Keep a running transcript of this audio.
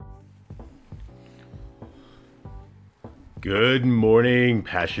Good morning,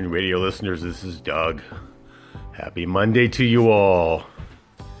 Passion Radio listeners. This is Doug. Happy Monday to you all.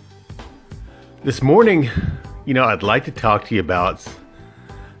 This morning, I'd like to talk to you about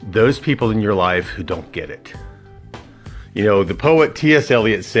those people in your life who don't get it. The poet T.S.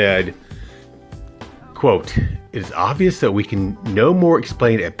 Eliot said, quote, "It is obvious that we can no more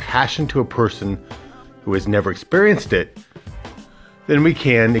explain a passion to a person who has never experienced it than we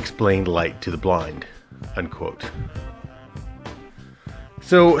can explain light to the blind," unquote.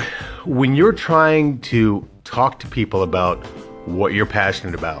 So when you're trying to talk to people about what you're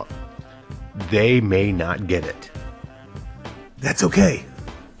passionate about, they may not get it. That's okay.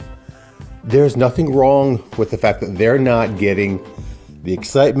 There's nothing wrong with the fact that they're not getting the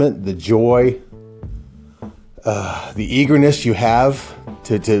excitement, the joy, the eagerness you have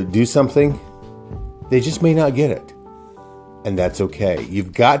to do something. They just may not get it. And that's okay.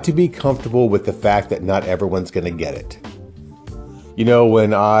 You've got to be comfortable with the fact that not everyone's going to get it.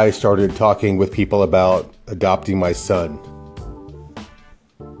 When I started talking with people about adopting my son,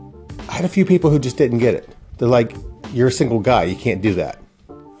 I had a few people who just didn't get it. They're like, "You're a single guy, you can't do that."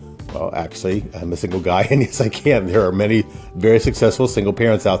 Well, actually, I'm a single guy, and yes, I can. There are many very successful single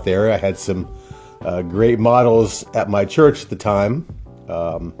parents out there. I had some great models at my church at the time.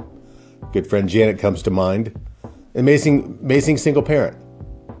 Good friend Janet comes to mind. Amazing single parent.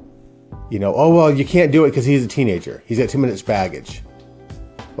 "Oh, well, you can't do it because he's a teenager. He's got 2 minutes baggage."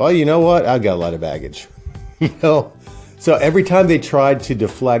 Well, you know what? I've got a lot of baggage. So every time they tried to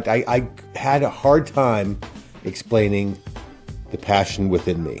deflect, I had a hard time explaining the passion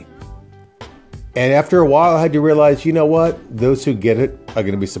within me. And after a while, I had to realize, you know what? Those who get it are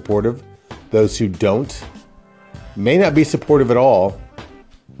going to be supportive. Those who don't may not be supportive at all,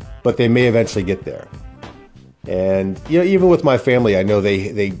 but they may eventually get there. And, even with my family, I know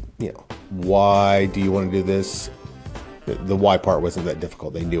they why do you want to do this? The why part wasn't that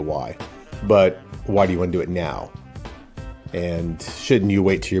difficult. They knew why. But why do you want to do it now? And shouldn't you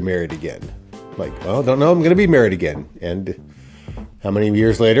wait till you're married again? Like, well, don't know. I'm going to be married again. And how many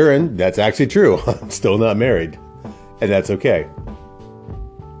years later? And that's actually true. I'm still not married. And that's okay.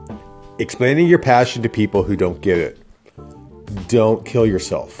 Explaining your passion to people who don't get it. Don't kill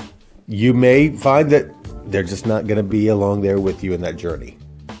yourself. You may find that they're just not going to be along there with you in that journey.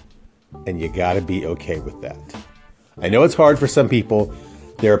 And you got to be okay with that. I know it's hard for some people.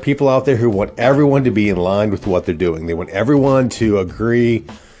 There are people out there who want everyone to be in line with what they're doing. They want everyone to agree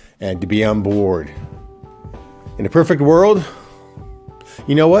and to be on board. In a perfect world,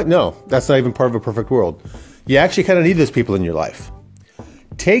 you know what? No, that's not even part of a perfect world. You actually kind of need those people in your life.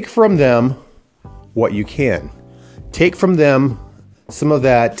 Take from them what you can. Take from them some of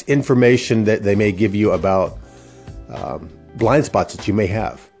that information that they may give you about blind spots that you may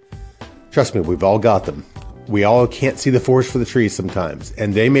have. Trust me, we've all got them. We all can't see the forest for the trees sometimes,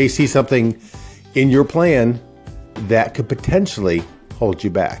 and they may see something in your plan that could potentially hold you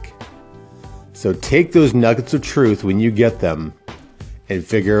back. So take those nuggets of truth when you get them and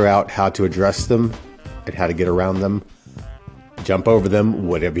figure out how to address them and how to get around them. Jump over them,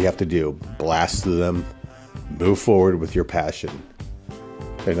 whatever you have to do. Blast through them. Move forward with your passion.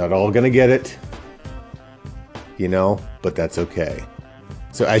 They're not all going to get it, but that's okay.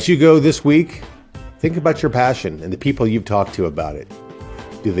 So as you go this week, think about your passion and the people you've talked to about it.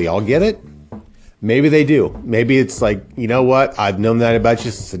 Do they all get it? Maybe they do. Maybe it's like, you know what? I've known that about you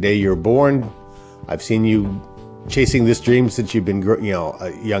since the day you were born. I've seen you chasing this dream since you've been,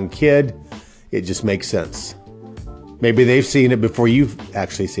 a young kid. It just makes sense. Maybe they've seen it before you've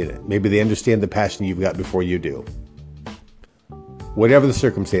actually seen it. Maybe they understand the passion you've got before you do. Whatever the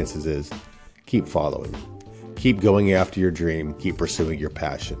circumstances is, keep following. Keep going after your dream. Keep pursuing your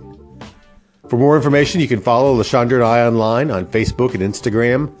passion. For more information, you can follow LaShondra and I online on Facebook and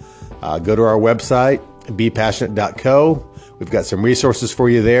Instagram. Go to our website, bepassionate.co. We've got some resources for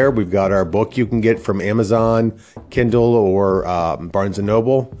you there. We've got our book you can get from Amazon, Kindle, or Barnes &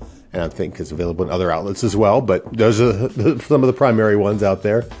 Noble. And I think it's available in other outlets as well. But those are some of the primary ones out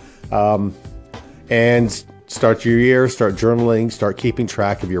there. And start your year, start journaling, start keeping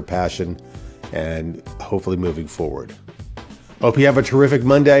track of your passion, and hopefully moving forward. Hope you have a terrific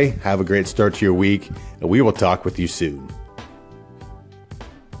Monday. Have a great start to your week, and we will talk with you soon.